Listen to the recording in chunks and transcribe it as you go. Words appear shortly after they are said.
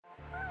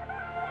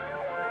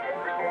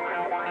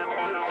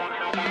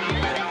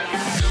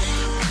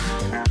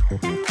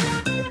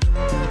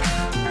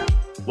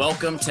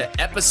Welcome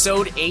to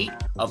episode 8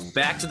 of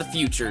Back to the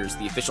Futures,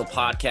 the official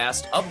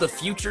podcast of the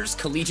Futures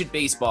Collegiate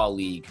Baseball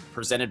League,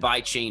 presented by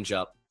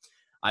ChangeUp.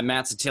 I'm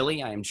Matt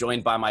Satilli. I am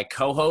joined by my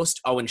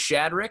co-host, Owen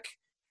Shadrick,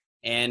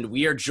 and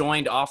we are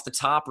joined off the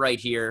top right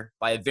here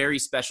by a very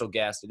special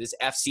guest. It is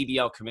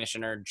FCBL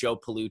Commissioner Joe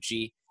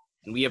Paolucci,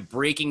 and we have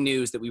breaking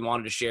news that we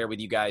wanted to share with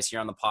you guys here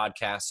on the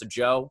podcast. So,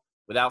 Joe,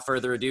 without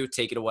further ado,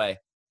 take it away.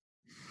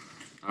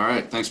 All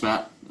right. Thanks,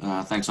 Matt.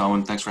 Thanks,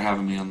 Owen. Thanks for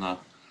having me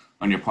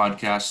on your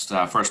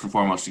podcast. First and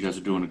foremost, you guys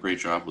are doing a great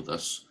job with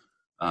this.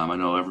 I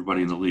know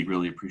everybody in the league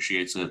really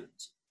appreciates it.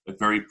 It's a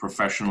very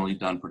professionally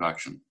done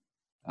production.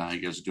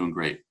 You guys are doing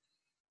great.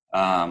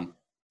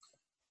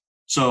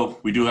 So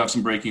we do have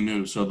some breaking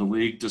news. So the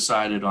league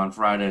decided on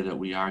Friday that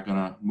we are going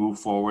to move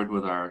forward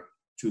with our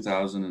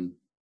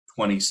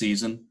 2020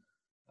 season.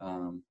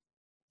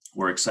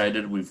 We're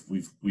excited.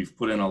 We've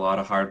put in a lot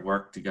of hard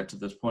work to get to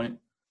this point.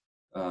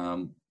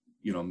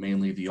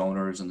 Mainly the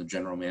owners and the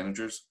general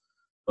managers.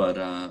 But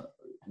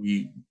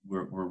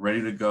we're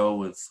ready to go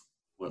with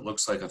what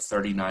looks like a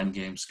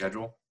 39-game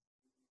schedule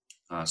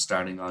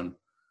starting on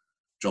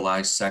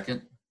July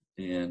 2nd.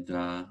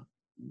 And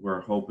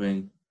we're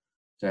hoping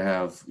to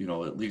have,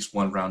 at least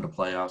one round of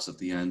playoffs at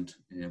the end,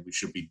 and we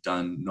should be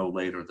done no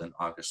later than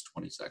August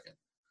 22nd.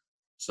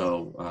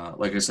 So,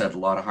 like I said, a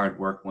lot of hard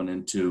work went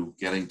into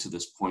getting to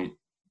this point,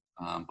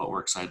 but we're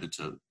excited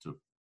to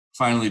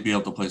finally be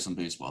able to play some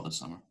baseball this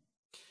summer.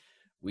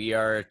 We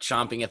are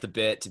chomping at the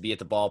bit to be at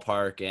the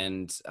ballpark,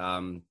 and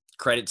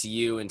credit to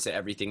you and to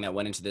everything that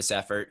went into this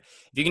effort.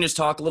 If you can just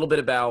talk a little bit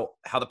about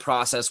how the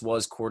process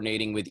was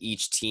coordinating with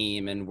each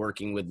team and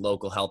working with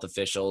local health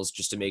officials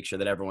just to make sure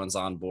that everyone's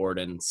on board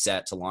and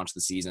set to launch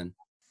the season.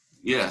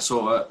 Yeah,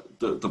 so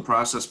the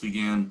process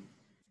began,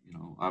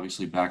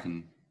 obviously back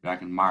in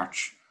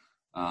March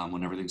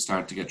when everything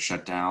started to get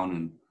shut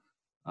down,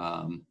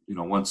 and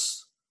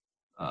once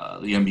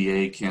the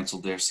NBA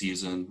canceled their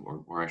season,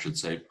 or I should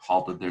say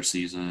halted their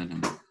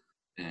season,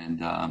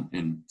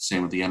 and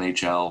same with the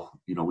NHL.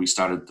 We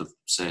started to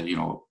say,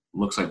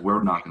 looks like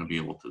we're not going to be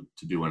able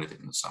to do anything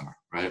in the summer,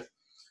 right?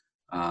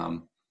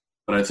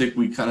 But I think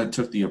we kind of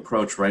took the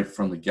approach right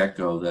from the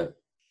get-go that,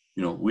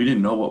 we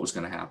didn't know what was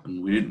going to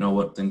happen. We didn't know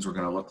what things were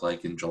going to look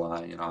like in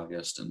July and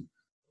August, and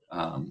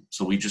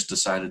so we just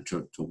decided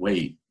to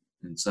wait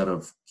instead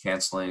of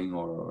canceling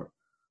or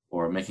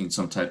making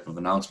some type of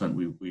announcement.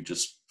 We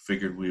just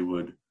figured we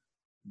would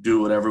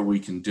do whatever we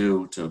can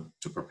do to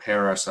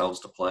prepare ourselves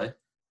to play.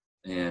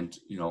 And,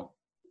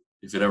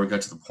 if it ever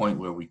got to the point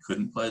where we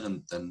couldn't play,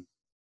 then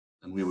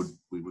we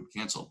would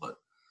cancel. But,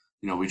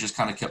 we just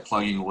kind of kept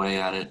plugging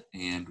away at it.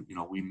 And,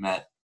 we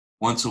met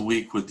once a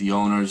week with the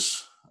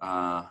owners,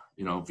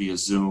 via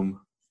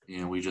Zoom.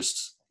 And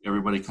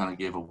everybody kind of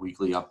gave a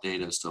weekly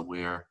update as to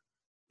where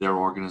their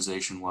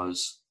organization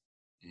was.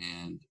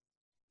 And,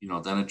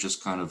 then it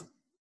just kind of,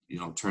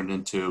 turned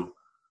into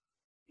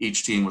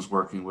each team was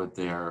working with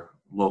their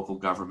local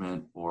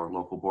government or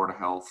local board of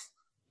health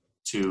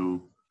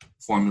to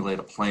formulate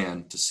a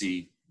plan to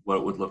see what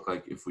it would look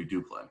like if we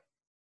do play.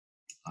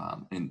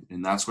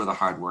 And that's where the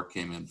hard work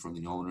came in from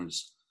the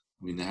owners.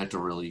 I mean, they had to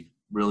really,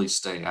 really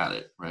stay at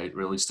it, right?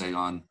 Really stay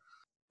on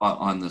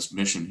this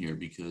mission here,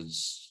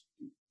 because,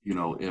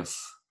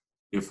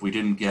 if we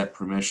didn't get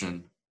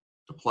permission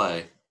to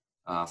play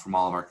from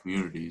all of our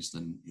communities,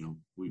 then,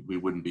 we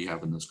wouldn't be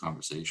having this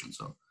conversation.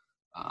 So,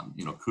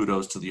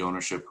 kudos to the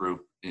ownership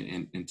group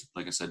and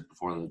like I said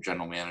before, the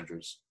general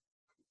managers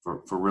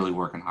for really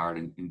working hard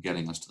in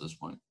getting us to this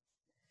point.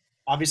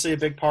 Obviously, a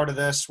big part of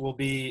this will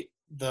be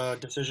the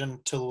decision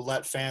to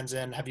let fans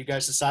in. Have you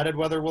guys decided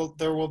whether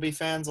there will be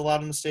fans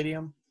allowed in the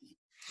stadium?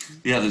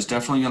 Yeah, there's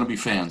definitely going to be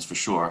fans for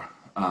sure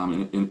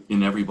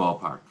in every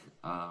ballpark.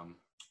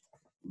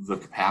 The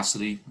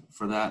capacity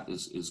for that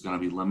is going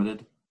to be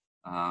limited.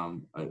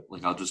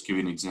 I'll just give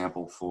you an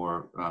example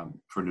for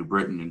New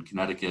Britain in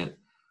Connecticut.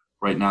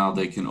 Right now,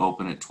 they can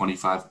open at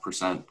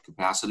 25%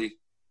 capacity.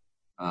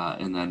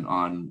 And then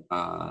on,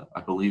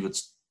 I believe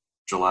it's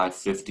July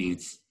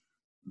 15th,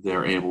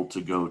 they're able to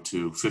go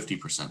to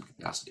 50%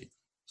 capacity.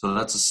 So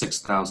that's a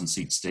 6,000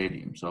 seat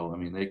stadium. So, I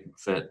mean, they can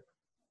fit,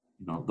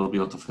 they'll be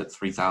able to fit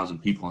 3,000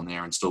 people in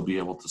there and still be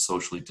able to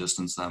socially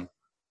distance them,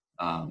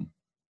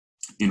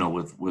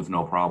 with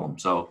no problem.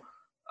 So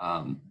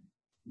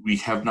we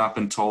have not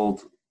been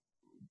told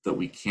that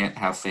we can't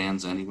have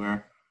fans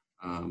anywhere.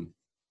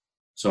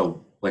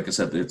 So, like I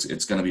said,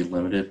 it's going to be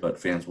limited, but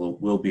fans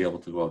will be able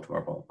to go out to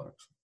our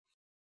ballparks.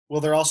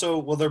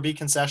 Will there be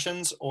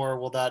concessions, or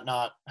will that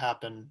not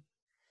happen?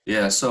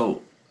 Yeah,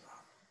 so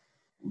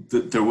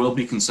there will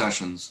be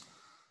concessions.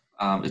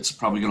 It's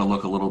probably going to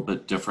look a little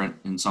bit different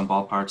in some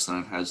ballparks than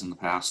it has in the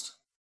past,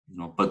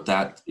 but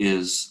that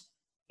is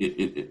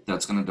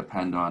that's going to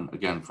depend on,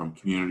 again, from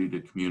community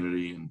to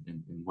community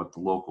and what the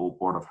local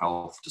board of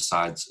health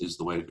decides is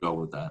the way to go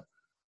with that.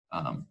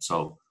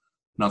 So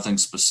nothing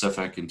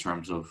specific in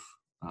terms of,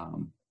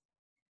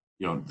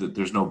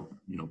 there's no,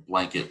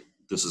 blanket,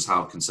 this is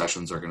how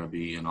concessions are going to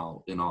be in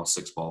all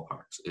 6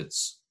 ballparks.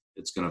 It's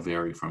going to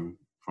vary from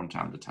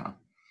town to town.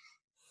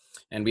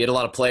 And we had a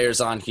lot of players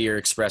on here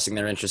expressing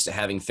their interest in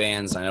having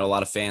fans. I know a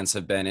lot of fans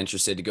have been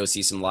interested to go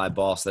see some live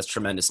ball, so that's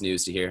tremendous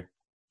news to hear.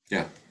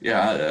 Yeah,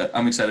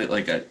 I'm excited.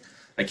 Like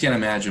I can't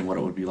imagine what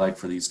it would be like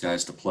for these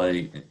guys to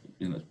play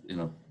in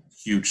a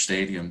huge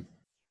stadium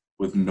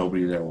with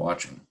nobody there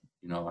watching.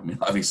 I mean,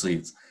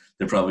 obviously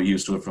they're probably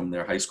used to it from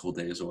their high school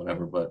days or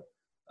whatever, but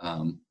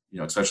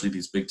especially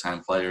these big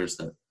time players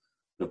that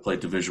play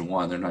Division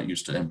I, they're not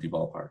used to empty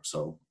ballparks.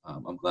 So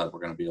I'm glad we're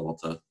going to be able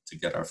to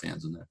get our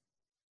fans in there.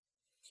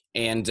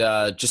 And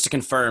just to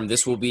confirm,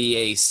 this will be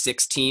a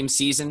 6-team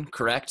season,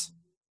 correct?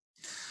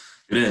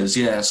 It is,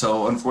 yeah.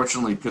 So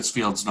unfortunately,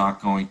 Pittsfield's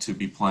not going to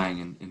be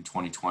playing in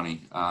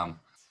 2020, and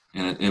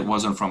it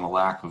wasn't from a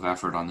lack of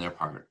effort on their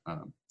part.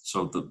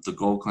 So the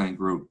Gold Clan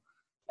group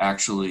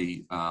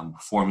actually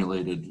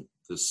formulated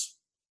this,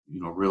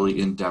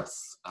 really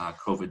in-depth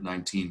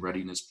COVID-19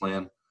 readiness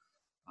plan,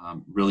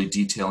 really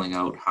detailing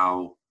out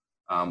how,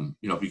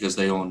 because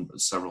they own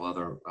several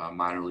other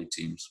minor league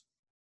teams.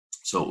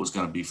 So it was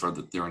going to be for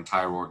their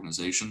entire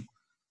organization,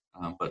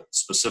 but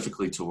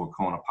specifically to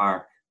Wacona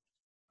Park.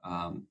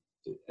 I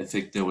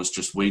think there was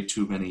just way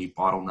too many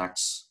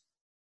bottlenecks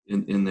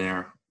in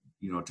there,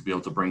 to be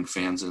able to bring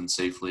fans in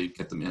safely,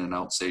 get them in and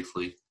out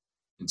safely,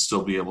 and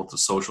still be able to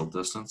social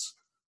distance.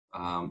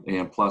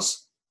 And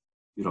plus,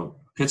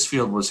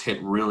 Pittsfield was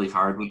hit really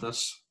hard with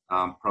this,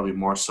 probably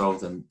more so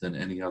than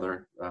any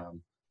other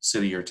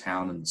city or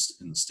town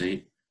in the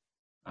state.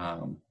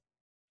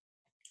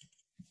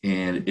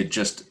 And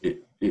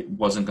it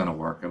wasn't going to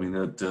work. I mean,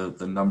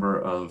 the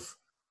number of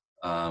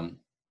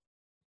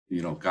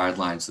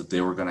guidelines that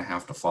they were going to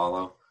have to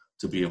follow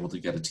to be able to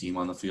get a team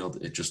on the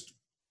field, it just,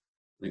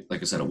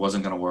 like I said, it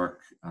wasn't going to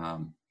work.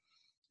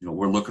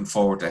 We're looking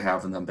forward to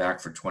having them back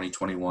for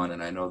 2021,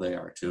 and I know they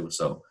are too.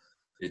 So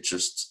it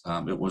just,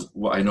 I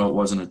know it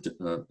wasn't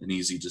an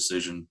easy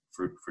decision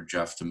for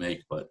Jeff to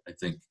make, but I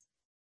think,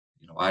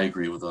 I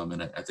agree with him,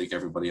 and I think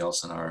everybody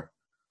else in our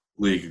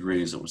league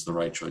agrees it was the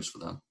right choice for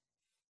them.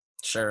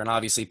 Sure, and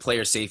obviously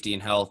player safety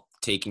and health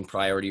taking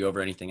priority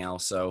over anything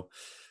else, so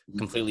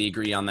completely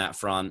agree on that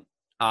front.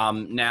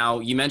 Now,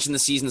 you mentioned the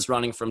season's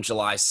running from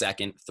July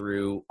 2nd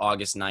through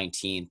August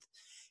 19th,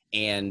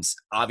 and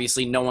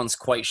obviously no one's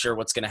quite sure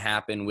what's going to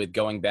happen with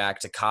going back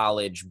to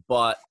college,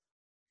 but,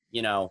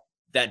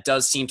 that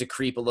does seem to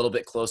creep a little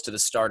bit close to the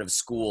start of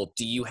school.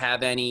 Do you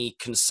have any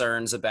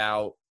concerns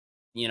about,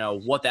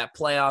 what that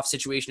playoff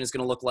situation is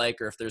going to look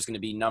like, or if there's going to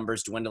be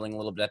numbers dwindling a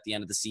little bit at the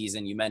end of the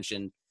season? You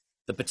mentioned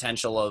the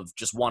potential of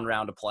just one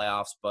round of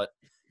playoffs, but,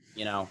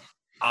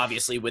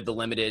 obviously with the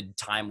limited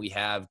time we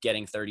have,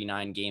 getting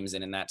 39 games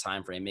in that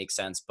time frame makes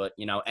sense. But,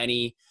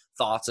 any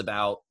thoughts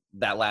about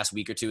that last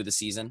week or two of the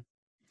season?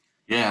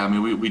 Yeah, I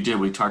mean, we did.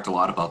 We talked a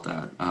lot about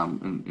that.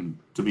 And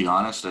to be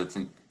honest, I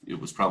think it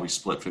was probably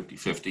split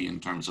 50-50 in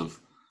terms of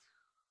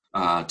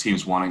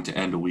teams wanting to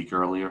end a week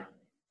earlier.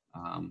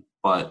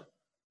 But,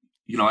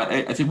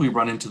 I think we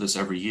run into this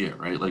every year,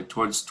 right? Like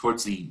towards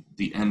the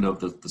end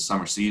of the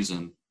summer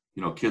season,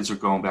 kids are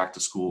going back to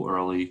school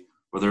early,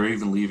 or they're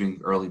even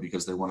leaving early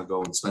because they want to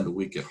go and spend a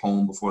week at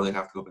home before they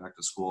have to go back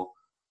to school.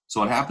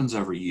 So it happens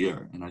every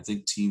year, and I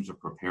think teams are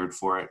prepared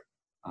for it.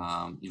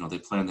 They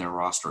plan their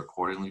roster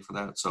accordingly for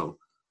that. So,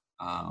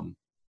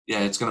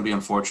 it's going to be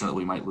unfortunate.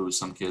 We might lose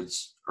some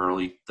kids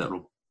early that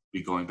will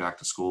be going back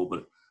to school,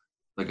 but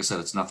like I said,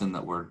 it's nothing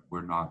that we're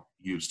not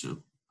used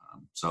to.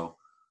 So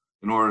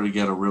in order to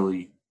get a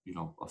really,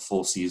 a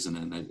full season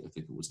in, I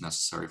think it was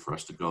necessary for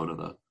us to go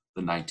to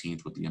the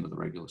 19th with the end of the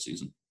regular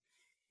season.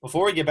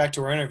 Before we get back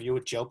to our interview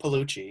with Joe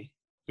Palucci,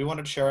 we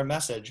wanted to share a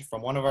message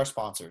from one of our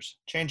sponsors,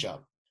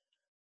 ChangeUp.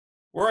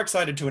 We're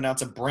excited to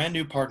announce a brand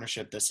new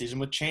partnership this season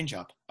with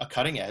ChangeUp, a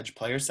cutting-edge,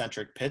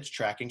 player-centric pitch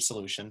tracking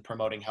solution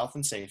promoting health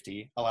and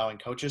safety, allowing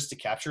coaches to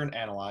capture and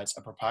analyze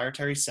a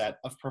proprietary set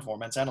of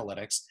performance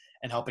analytics,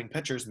 and helping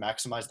pitchers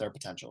maximize their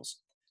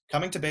potentials.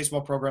 Coming to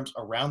baseball programs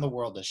around the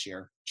world this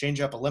year,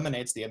 ChangeUp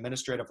eliminates the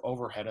administrative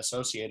overhead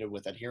associated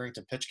with adhering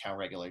to pitch count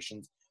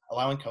regulations,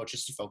 allowing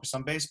coaches to focus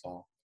on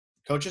baseball.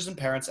 Coaches and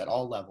parents at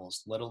all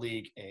levels, Little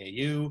League,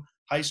 AAU,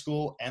 high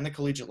school, and the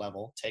collegiate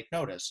level, take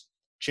notice.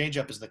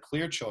 ChangeUp is the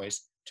clear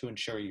choice to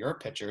ensure your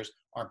pitchers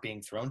aren't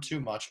being thrown too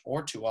much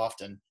or too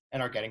often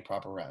and are getting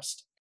proper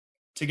rest.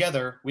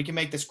 Together, we can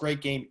make this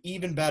great game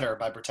even better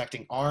by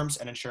protecting arms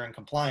and ensuring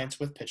compliance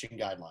with pitching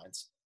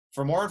guidelines.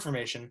 For more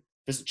information,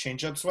 visit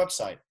ChangeUp's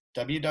website,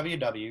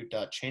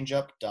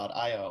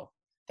 www.changeup.io.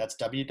 That's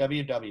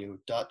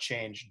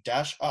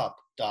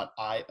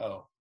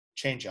www.change-up.io.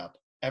 ChangeUp.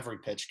 Every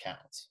pitch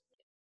counts.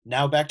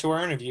 Now back to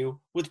our interview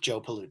with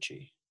Joe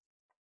Palucci.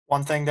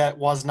 One thing that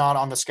was not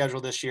on the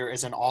schedule this year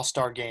is an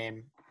all-star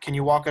game. Can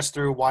you walk us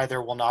through why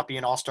there will not be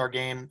an all-star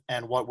game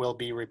and what will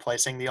be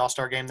replacing the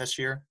all-star game this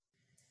year?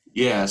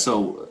 Yeah,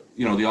 so,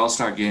 the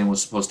all-star game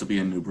was supposed to be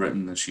in New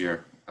Britain this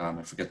year.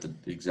 I forget the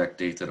exact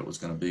date that it was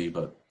going to be,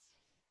 but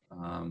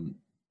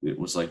it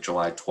was like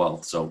July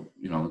 12th. So,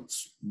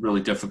 it's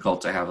really difficult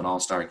to have an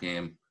all-star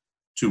game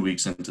 2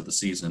 weeks into the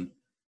season.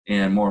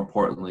 And more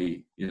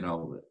importantly,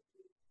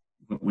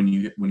 when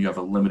you have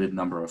a limited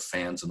number of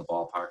fans in the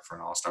ballpark for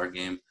an all-star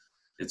game,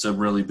 it's a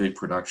really big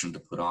production to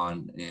put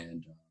on,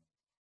 and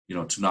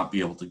to not be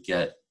able to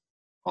get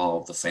all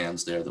of the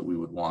fans there that we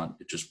would want,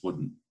 it just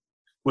wouldn't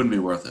be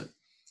worth it.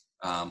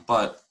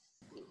 But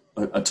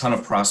a ton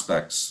of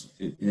prospects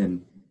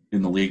in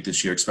the league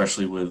this year,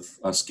 especially with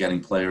us getting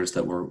players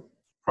that were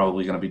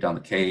probably going to be down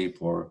the Cape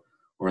or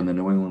in the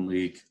New England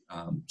League.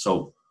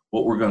 So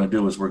what we're going to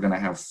do is we're going to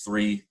have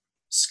 3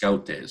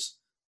 scout days.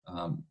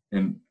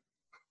 And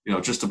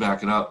just to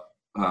back it up,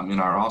 in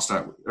our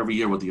All-Star, every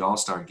year with the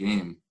All-Star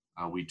game,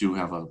 we do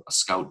have a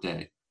scout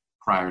day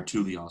prior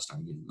to the All-Star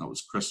game. That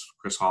was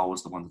Chris Hall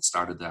was the one that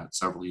started that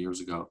several years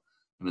ago,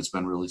 and it's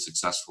been really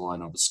successful. I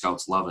know the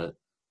scouts love it.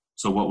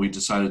 So what we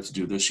decided to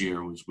do this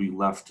year was we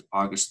left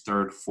August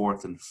 3rd,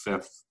 4th, and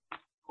 5th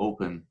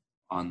open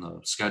on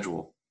the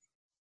schedule.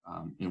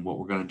 And what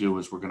we're going to do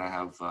is we're going to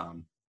have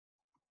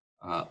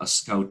a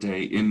scout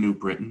day in New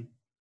Britain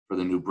for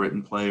the New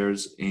Britain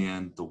players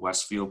and the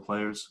Westfield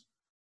players.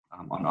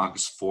 On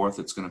August 4th,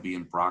 it's going to be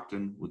in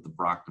Brockton with the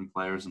Brockton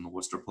players and the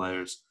Worcester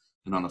players.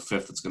 And on the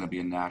 5th, it's going to be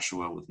in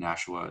Nashua with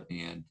Nashua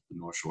and the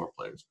North Shore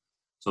players.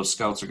 So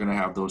scouts are going to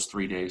have those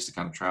 3 days to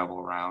kind of travel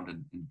around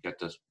and get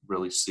to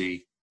really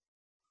see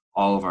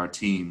all of our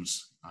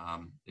teams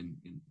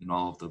in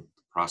all of the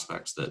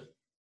prospects that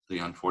they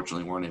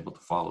unfortunately weren't able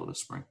to follow this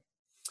spring.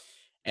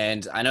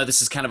 And I know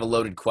this is kind of a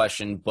loaded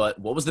question, but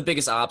what was the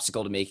biggest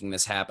obstacle to making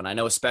this happen? I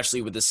know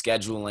especially with the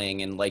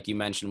scheduling and like you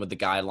mentioned with the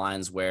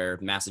guidelines where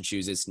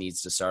Massachusetts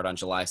needs to start on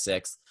July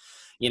 6th,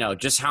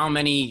 just how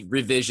many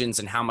revisions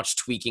and how much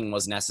tweaking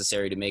was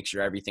necessary to make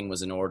sure everything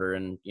was in order?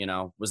 And,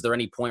 was there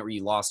any point where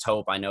you lost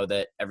hope? I know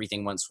that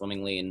everything went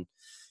swimmingly and,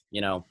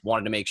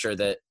 wanted to make sure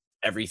that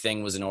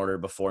everything was in order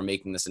before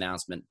making this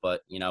announcement.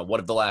 But,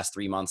 what have the last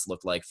 3 months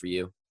looked like for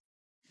you?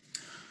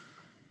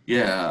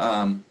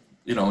 Yeah.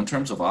 In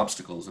terms of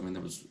obstacles,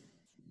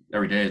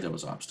 every day there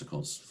was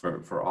obstacles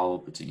for all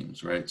of the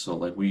teams, right? So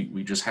like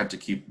we just had to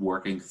keep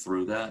working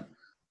through that.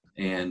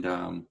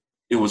 And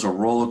it was a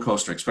roller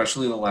coaster,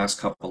 especially the last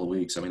couple of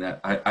weeks.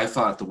 I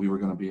thought that we were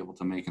going to be able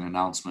to make an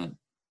announcement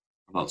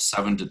about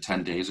 7 to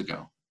 10 days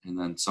ago. And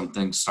then some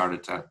things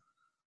started to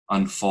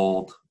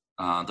unfold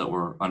that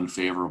were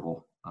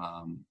unfavorable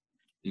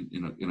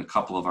in a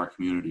couple of our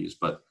communities.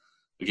 But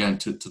again,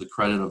 to the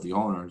credit of the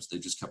owners, they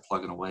just kept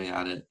plugging away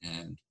at it.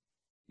 And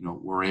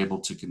we're able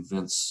to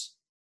convince,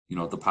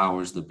 the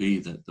powers that be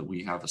that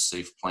we have a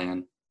safe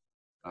plan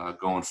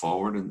going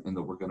forward and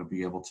that we're going to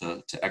be able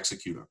to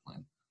execute our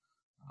plan.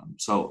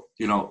 So,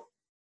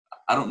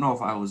 I don't know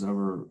if I was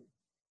ever,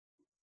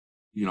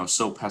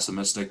 so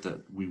pessimistic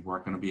that we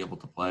weren't going to be able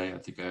to play. I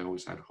think I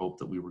always had hope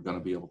that we were going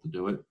to be able to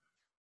do it.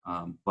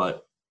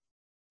 But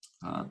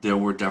there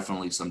were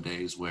definitely some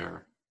days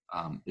where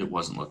it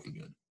wasn't looking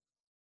good.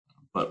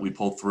 But we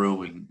pulled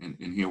through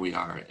and here we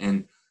are.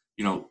 And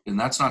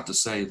that's not to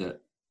say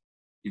that,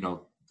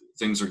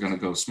 things are going to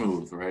go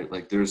smooth, right?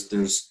 Like this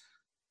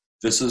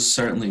is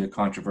certainly a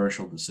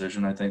controversial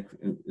decision, I think,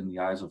 in the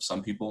eyes of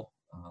some people.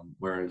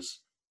 Whereas,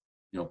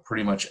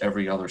 pretty much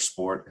every other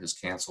sport has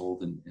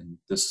canceled and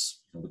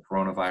this, the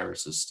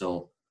coronavirus is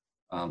still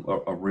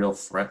a real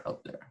threat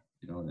out there,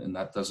 and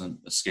that doesn't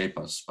escape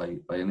us by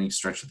any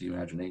stretch of the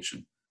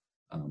imagination.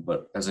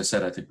 But as I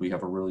said, I think we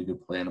have a really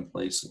good plan in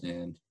place.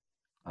 And,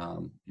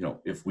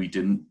 if we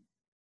didn't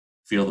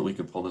feel that we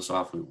could pull this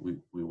off, we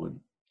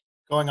wouldn't.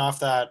 Going off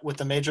that, with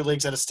the major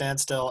leagues at a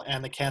standstill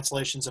and the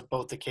cancellations of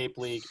both the Cape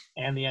League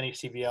and the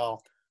NECBL,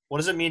 what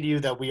does it mean to you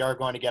that we are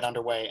going to get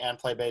underway and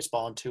play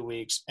baseball in 2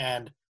 weeks?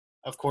 And,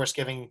 of course,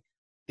 giving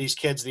these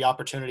kids the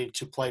opportunity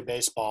to play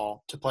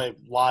baseball, to play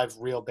live,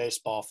 real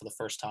baseball for the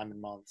first time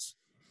in months.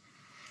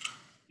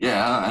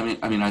 Yeah,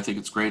 I think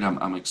it's great.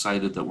 I'm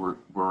excited that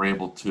we're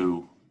able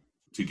to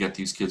get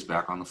these kids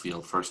back on the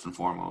field first and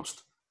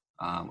foremost.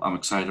 I'm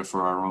excited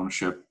for our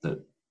ownership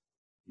that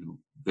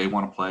they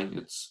want to play.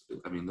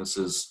 This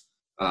is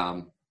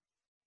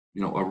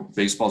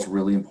baseball is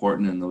really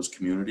important in those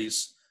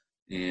communities,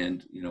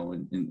 and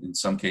in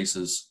some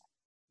cases,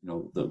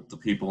 the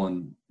people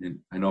in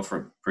I know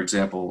for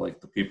example,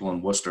 like the people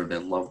in Worcester, they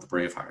love the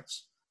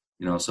Bravehearts.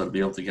 So to be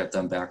able to get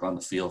them back on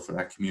the field for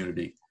that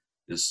community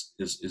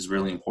is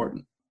really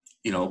important.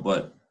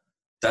 But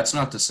that's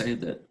not to say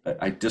that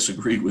I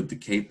disagreed with the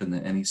Cape and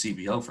the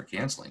NECBL for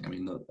canceling.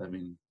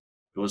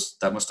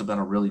 That must have been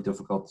a really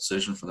difficult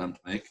decision for them to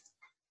make,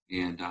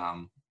 and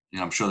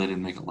I'm sure they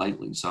didn't make it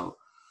lightly. So,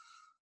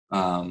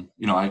 I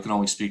can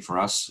only speak for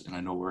us, and I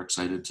know we're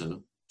excited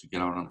to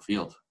get out on the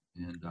field.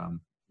 And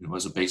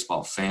as a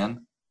baseball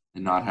fan,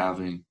 and not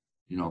having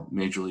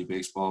Major League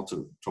Baseball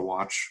to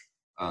watch,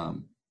 I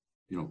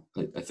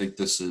think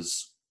this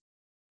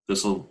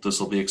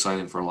will be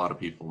exciting for a lot of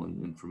people,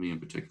 and for me in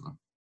particular.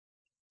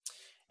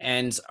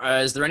 And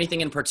is there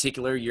anything in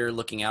particular you're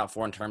looking out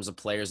for in terms of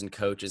players and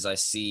coaches? I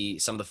see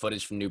some of the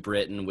footage from New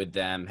Britain with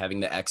them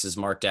having the X's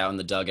marked out in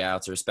the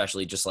dugouts, or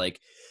especially just like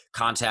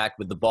contact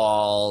with the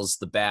balls,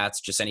 the bats,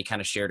 just any kind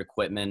of shared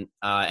equipment.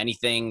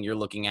 Anything you're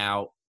looking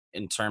out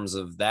in terms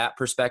of that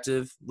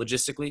perspective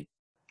logistically?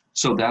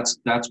 So that's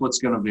what's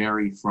going to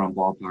vary from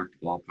ballpark to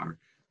ballpark.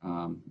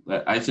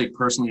 I think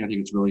personally, I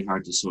think it's really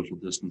hard to social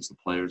distance the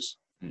players,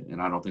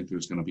 and I don't think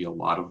there's going to be a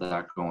lot of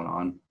that going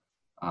on.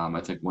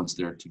 I think once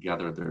they're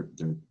together, they're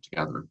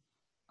together.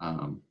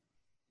 Um,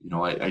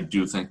 I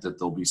do think that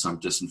there'll be some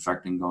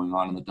disinfecting going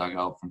on in the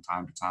dugout from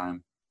time to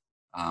time,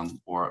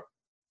 or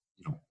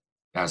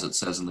as it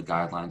says in the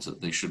guidelines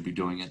that they should be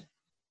doing it.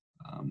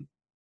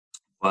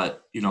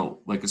 But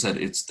like I said,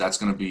 that's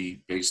going to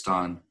be based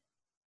on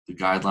the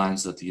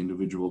guidelines that the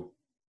individual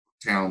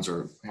towns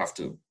have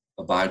to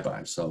abide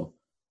by. So,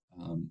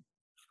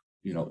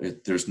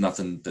 there's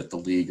nothing that the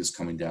league is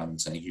coming down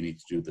and saying you need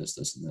to do this,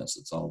 this, and this.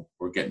 It's all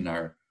we're getting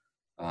our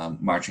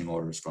marching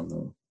orders from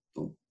the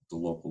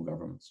local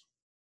governments.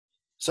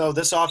 So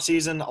this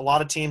offseason, a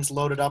lot of teams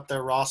loaded up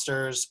their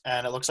rosters,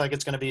 and it looks like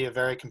it's going to be a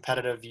very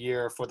competitive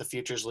year for the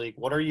Futures League.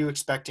 What are you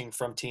expecting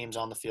from teams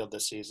on the field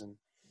this season?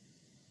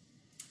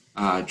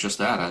 Just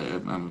that.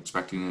 I'm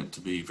expecting it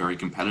to be very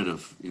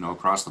competitive,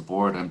 across the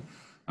board. And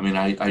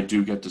I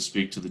do get to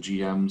speak to the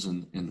GMs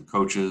and the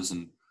coaches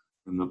and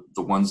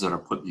the ones that are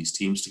putting these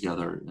teams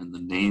together, and the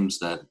names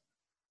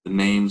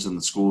and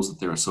the schools that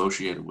they're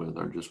associated with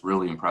are just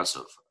really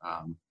impressive,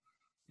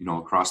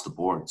 across the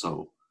board.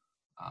 So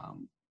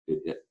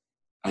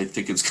I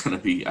think it's going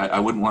to be. I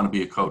wouldn't want to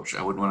be a coach.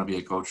 I wouldn't want to be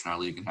a coach in our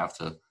league and have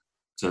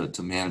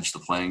to manage the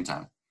playing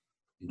time.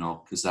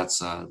 Because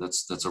that's a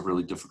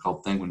really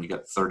difficult thing when you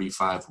got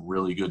 35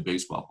 really good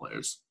baseball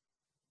players.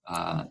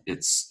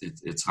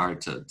 It's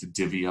hard to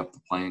divvy up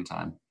the playing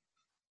time.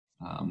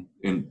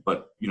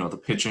 But the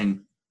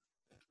pitching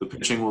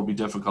will be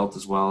difficult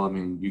as well. I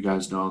mean, you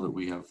guys know that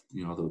we have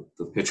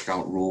the pitch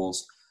count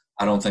rules.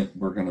 I don't think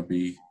we're going to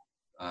be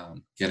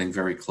getting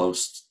very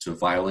close to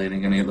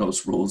violating any of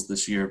those rules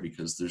this year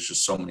because there's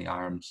just so many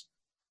arms.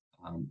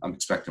 I'm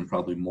expecting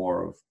probably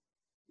more of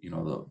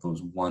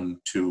those 1,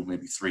 2,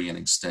 maybe 3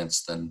 inning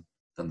stints than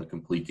the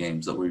complete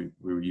games that we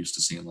were used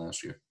to seeing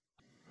last year.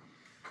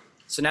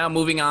 So now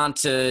moving on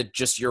to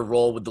just your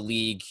role with the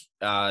league,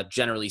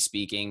 generally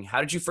speaking,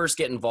 how did you first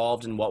get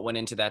involved and what went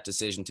into that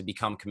decision to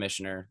become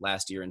commissioner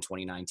last year in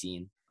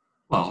 2019?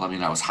 Well,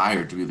 I was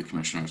hired to be the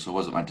commissioner, so it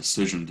wasn't my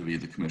decision to be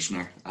the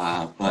commissioner.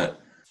 But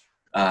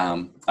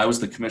I was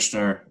the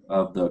commissioner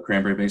of the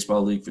Cranberry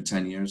Baseball League for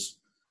 10 years.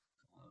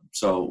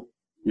 So,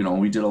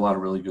 we did a lot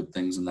of really good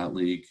things in that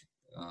league.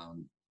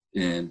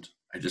 And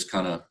I just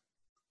kind of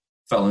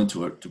fell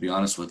into it, to be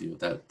honest with you,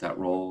 that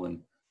role.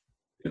 And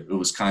it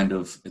was kind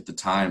of, at the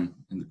time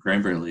in the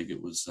Cranberry League,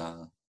 it was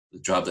the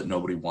job that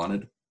nobody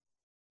wanted.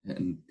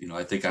 And,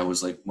 I think I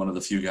was like one of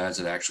the few guys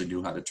that actually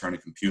knew how to turn a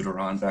computer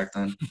on back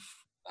then.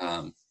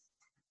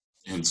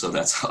 And so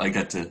that's how I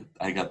got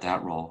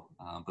that role.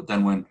 But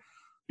then when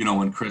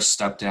Chris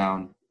stepped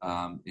down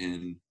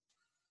in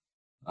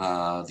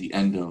the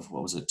end of,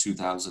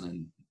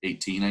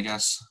 2018, I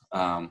guess,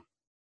 I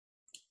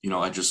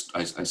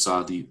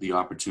saw the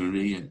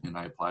opportunity and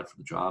I applied for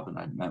the job, and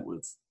I met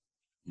with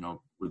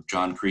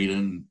John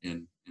Creedon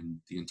and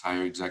the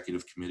entire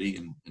executive committee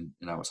and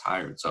I was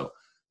hired. So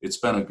it's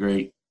been a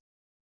great,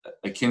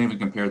 I can't even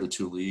compare the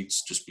two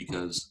leagues just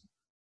because,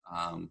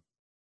 from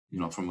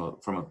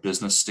a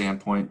business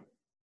standpoint,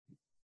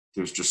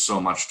 there's just so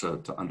much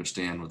to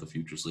understand with the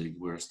Futures League,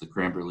 whereas the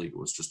Cranberry League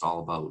was just all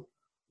about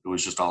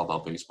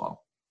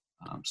baseball.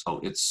 So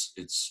it's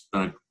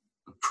been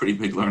a pretty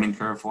big learning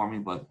curve for me,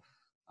 but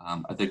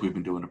I think we've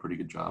been doing a pretty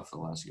good job for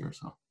the last year or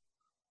so.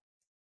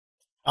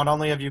 Not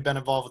only have you been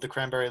involved with the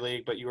Cranberry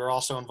League, but you were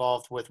also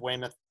involved with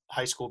Weymouth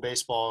High School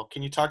baseball.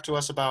 Can you talk to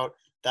us about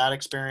that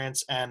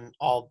experience and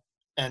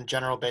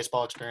general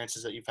baseball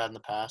experiences that you've had in the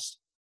past?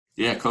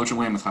 Yeah, coaching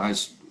Weymouth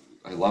Highs,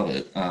 I love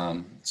it.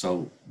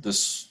 So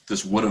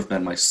this would have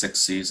been my 6th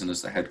season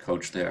as the head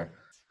coach there.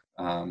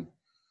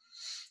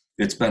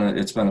 It's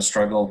been a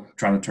struggle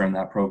trying to turn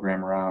that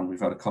program around.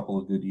 We've had a couple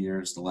of good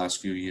years the last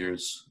few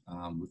years.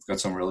 We've got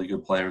some really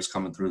good players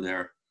coming through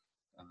there.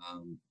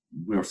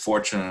 We were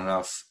fortunate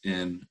enough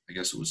in, I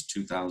guess it was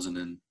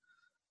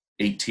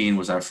 2018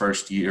 was our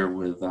first year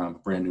with a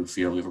brand new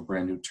field. We have a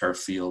brand new turf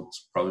field.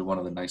 It's probably one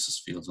of the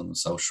nicest fields on the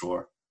South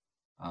Shore.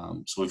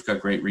 So we've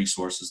got great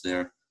resources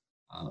there.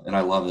 And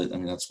I love it.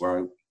 That's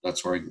where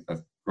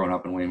I've grown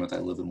up in Weymouth. I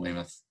live in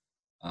Weymouth.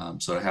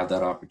 So to have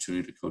that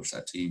opportunity to coach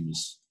that team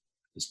is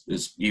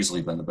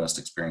easily been the best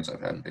experience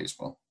I've had in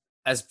baseball.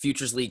 As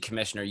Futures League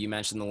commissioner, you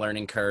mentioned the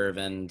learning curve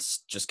and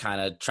just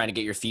kind of trying to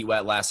get your feet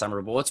wet last summer.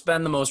 But what's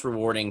been the most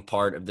rewarding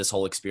part of this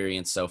whole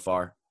experience so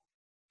far?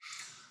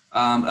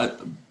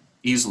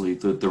 Easily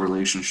the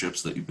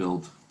relationships that you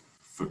build,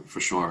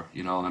 for sure.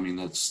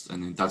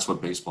 That's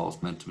what baseball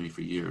has meant to me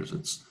for years.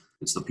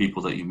 It's the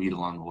people that you meet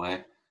along the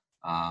way.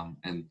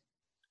 And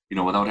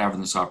without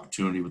having this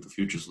opportunity with the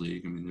Futures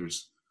League,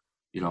 there's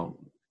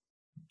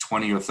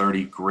 20 or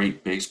 30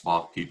 great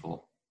baseball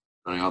people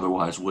that I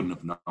otherwise wouldn't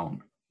have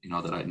known,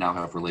 that I now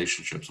have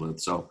relationships with.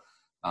 So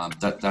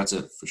that's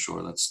it for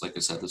sure. That's, like I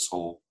said, this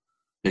whole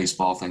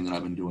baseball thing that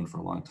I've been doing for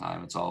a long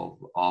time. It's all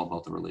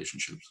about the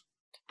relationships.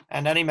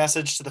 And any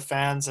message to the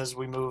fans as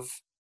we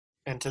move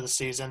into the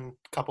season,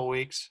 couple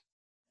weeks?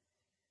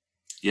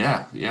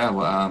 Yeah,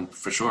 well,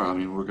 for sure. I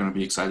mean, we're going to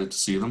be excited to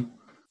see them.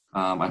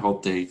 I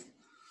hope they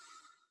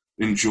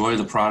enjoy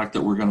the product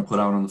that we're going to put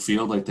out on the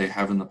field like they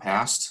have in the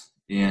past.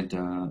 And,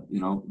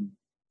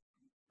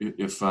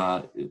 if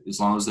as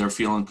long as they're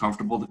feeling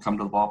comfortable to come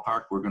to the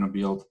ballpark, we're going to be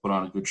able to put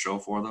on a good show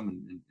for them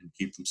and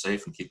keep them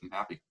safe and keep them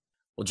happy.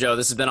 Well, Joe,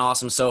 this has been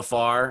awesome so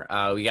far.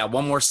 We got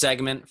one more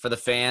segment for the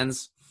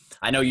fans.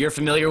 I know you're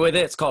familiar with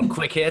it. It's called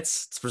Quick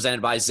Hits. It's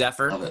presented by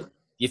Zephyr, Love it.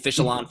 the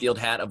official on-field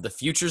hat of the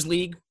Futures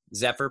League.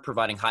 Zephyr,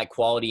 providing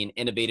high-quality and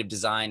innovative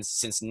designs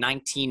since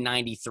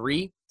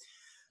 1993.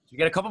 We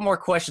got a couple more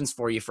questions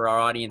for you for our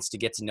audience to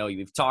get to know you.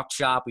 We've talked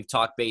shop, we've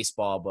talked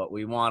baseball, but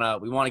we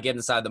wanna get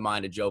inside the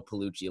mind of Joe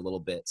Palucci a little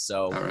bit.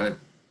 So, All right.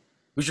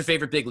 Who's your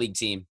favorite big league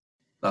team?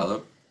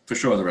 For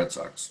sure, the Red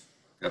Sox.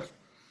 Yep.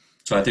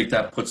 So I think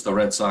that puts the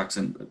Red Sox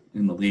in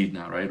the lead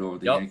now, right, over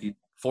the Yankees?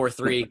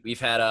 4-3. We've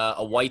had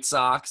a White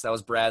Sox, that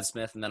was Brad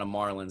Smith, and then a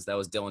Marlins, that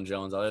was Dylan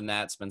Jones. Other than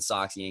that, it's been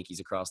Sox, Yankees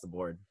across the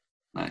board.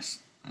 Nice.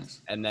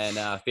 And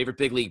then favorite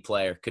big league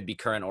player, could be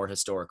current or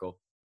historical.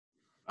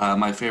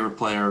 My favorite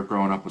player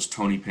growing up was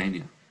Tony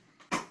Pena.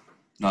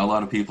 Not a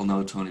lot of people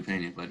know Tony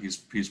Pena, but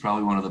he's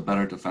probably one of the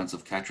better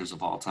defensive catchers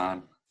of all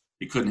time.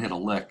 He couldn't hit a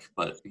lick,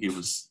 but he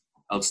was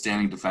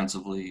outstanding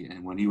defensively.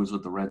 And when he was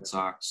with the Red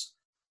Sox,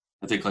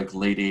 I think like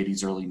late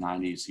 80s, early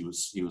 90s,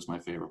 he was my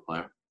favorite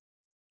player.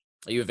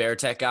 Are you a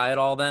Veritek guy at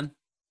all then?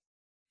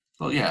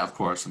 Well, yeah, of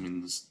course. I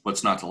mean,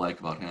 what's not to like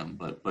about him?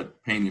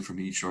 But Pena for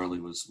me surely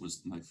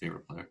was my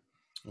favorite player.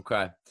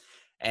 Okay.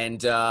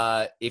 And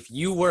if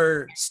you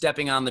were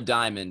stepping on the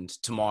diamond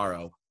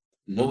tomorrow,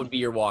 what would be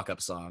your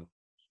walk-up song?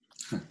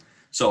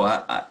 So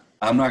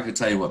I'm not going to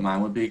tell you what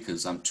mine would be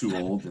because I'm too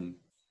old. And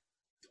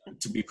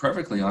to be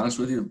perfectly honest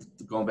with you,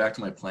 going back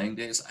to my playing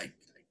days, I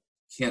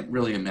can't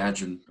really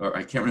imagine, or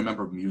I can't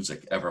remember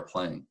music ever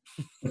playing.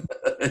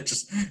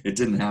 It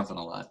didn't happen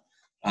a lot.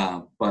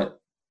 But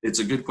it's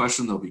a good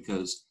question though,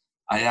 because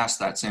I ask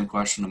that same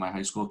question to my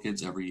high school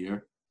kids every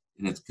year,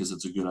 and it's because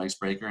it's a good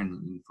icebreaker.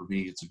 And for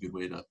me, it's a good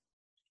way to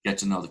get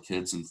to know the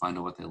kids and find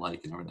out what they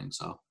like and everything.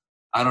 So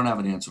I don't have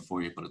an answer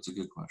for you, but it's a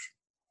good question.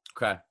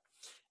 Okay.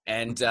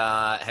 And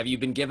have you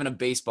been given a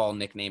baseball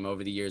nickname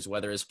over the years,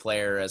 whether as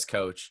player or as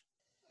coach?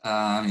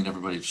 I mean,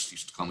 everybody just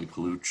used to call me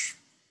Paluch.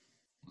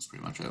 That's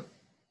pretty much it.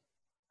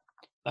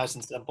 Nice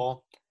and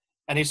simple.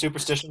 Any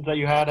superstitions that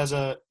you had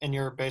in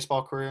your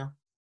baseball career?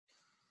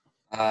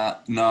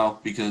 No,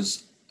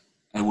 because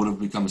I would have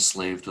become a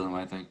slave to them,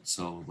 I think.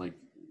 So,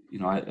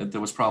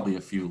 there was probably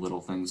a few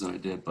little things that I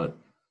did, but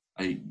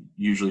I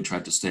usually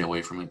tried to stay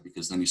away from it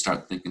because then you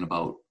start thinking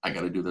about, I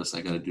got to do this,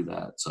 I got to do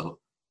that. So,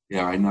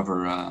 yeah, I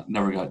never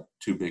got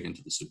too big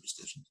into the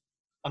superstitions.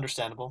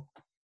 Understandable.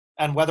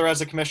 And whether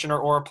as a commissioner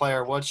or a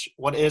player,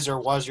 what is or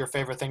was your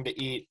favorite thing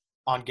to eat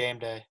on game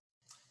day?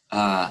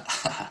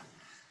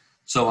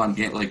 So on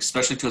game,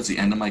 especially towards the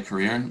end of my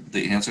career,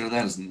 the answer to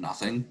that is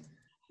nothing,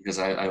 because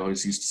I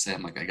always used to say,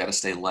 I'm like, I got to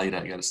stay light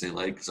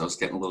because I was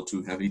getting a little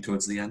too heavy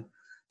towards the end.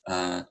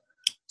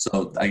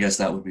 So I guess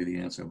that would be the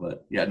answer,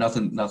 but yeah,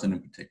 nothing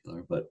in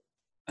particular, but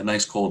a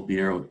nice cold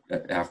beer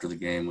after the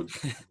game would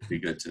be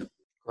good too.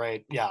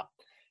 Great. Yeah.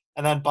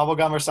 And then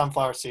bubblegum or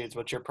sunflower seeds,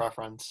 what's your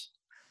preference?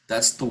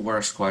 That's the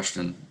worst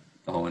question,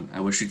 Owen. I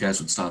wish you guys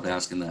would stop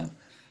asking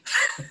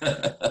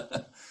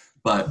that.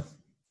 But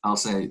I'll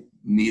say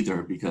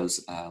neither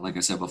because, like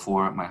I said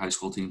before, my high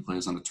school team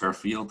plays on a turf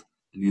field,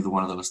 and neither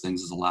one of those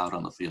things is allowed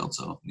on the field,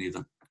 so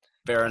neither.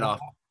 Fair enough.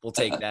 We'll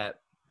take that.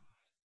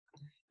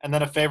 And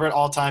then a favorite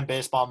all-time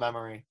baseball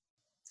memory?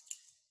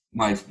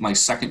 My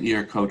second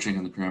year coaching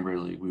in the Cranberry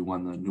League, we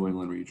won the New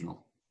England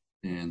Regional.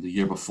 And the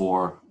year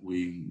before,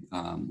 we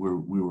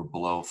were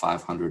below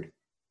 500,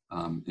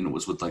 and it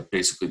was with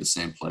basically the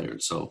same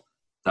players. So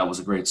that was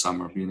a great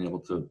summer, being able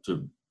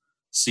to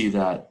see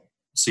that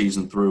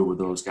season through with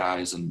those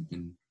guys,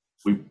 and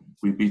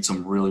we beat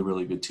some really,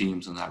 really good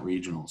teams in that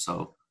regional.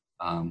 So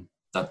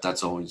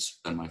that's always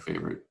been my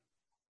favorite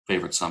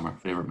summer,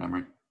 favorite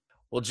memory.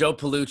 Well, Joe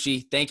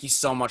Palucci, thank you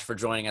so much for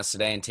joining us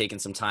today and taking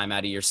some time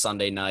out of your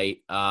Sunday night.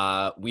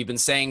 We've been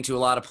saying to a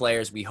lot of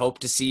players, we hope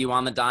to see you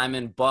on the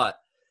diamond, but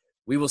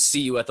we will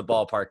see you at the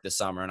ballpark this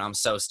summer, and I'm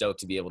so stoked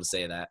to be able to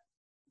say that.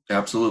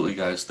 Absolutely,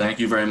 guys. Thank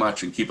you very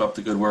much, and keep up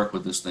the good work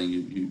with this thing.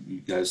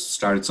 You guys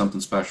started something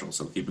special,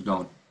 so keep it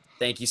going.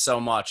 Thank you so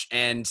much.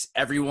 And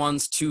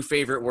everyone's two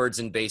favorite words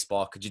in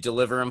baseball. Could you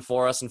deliver them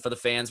for us and for the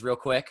fans real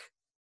quick?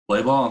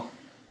 Play ball.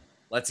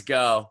 Let's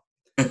go.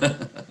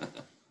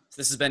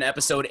 This has been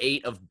episode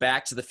 8 of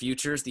Back to the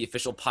Futures, the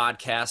official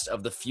podcast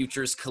of the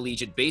Futures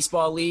Collegiate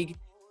Baseball League.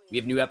 We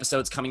have new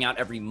episodes coming out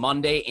every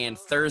Monday and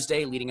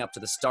Thursday leading up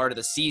to the start of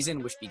the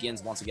season, which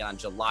begins once again on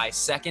July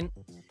 2nd.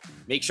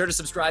 Make sure to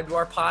subscribe to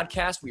our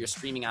podcast. We are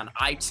streaming on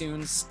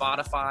iTunes,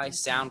 Spotify,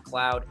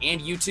 SoundCloud,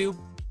 and YouTube.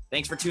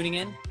 Thanks for tuning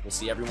in. We'll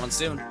see everyone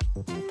soon.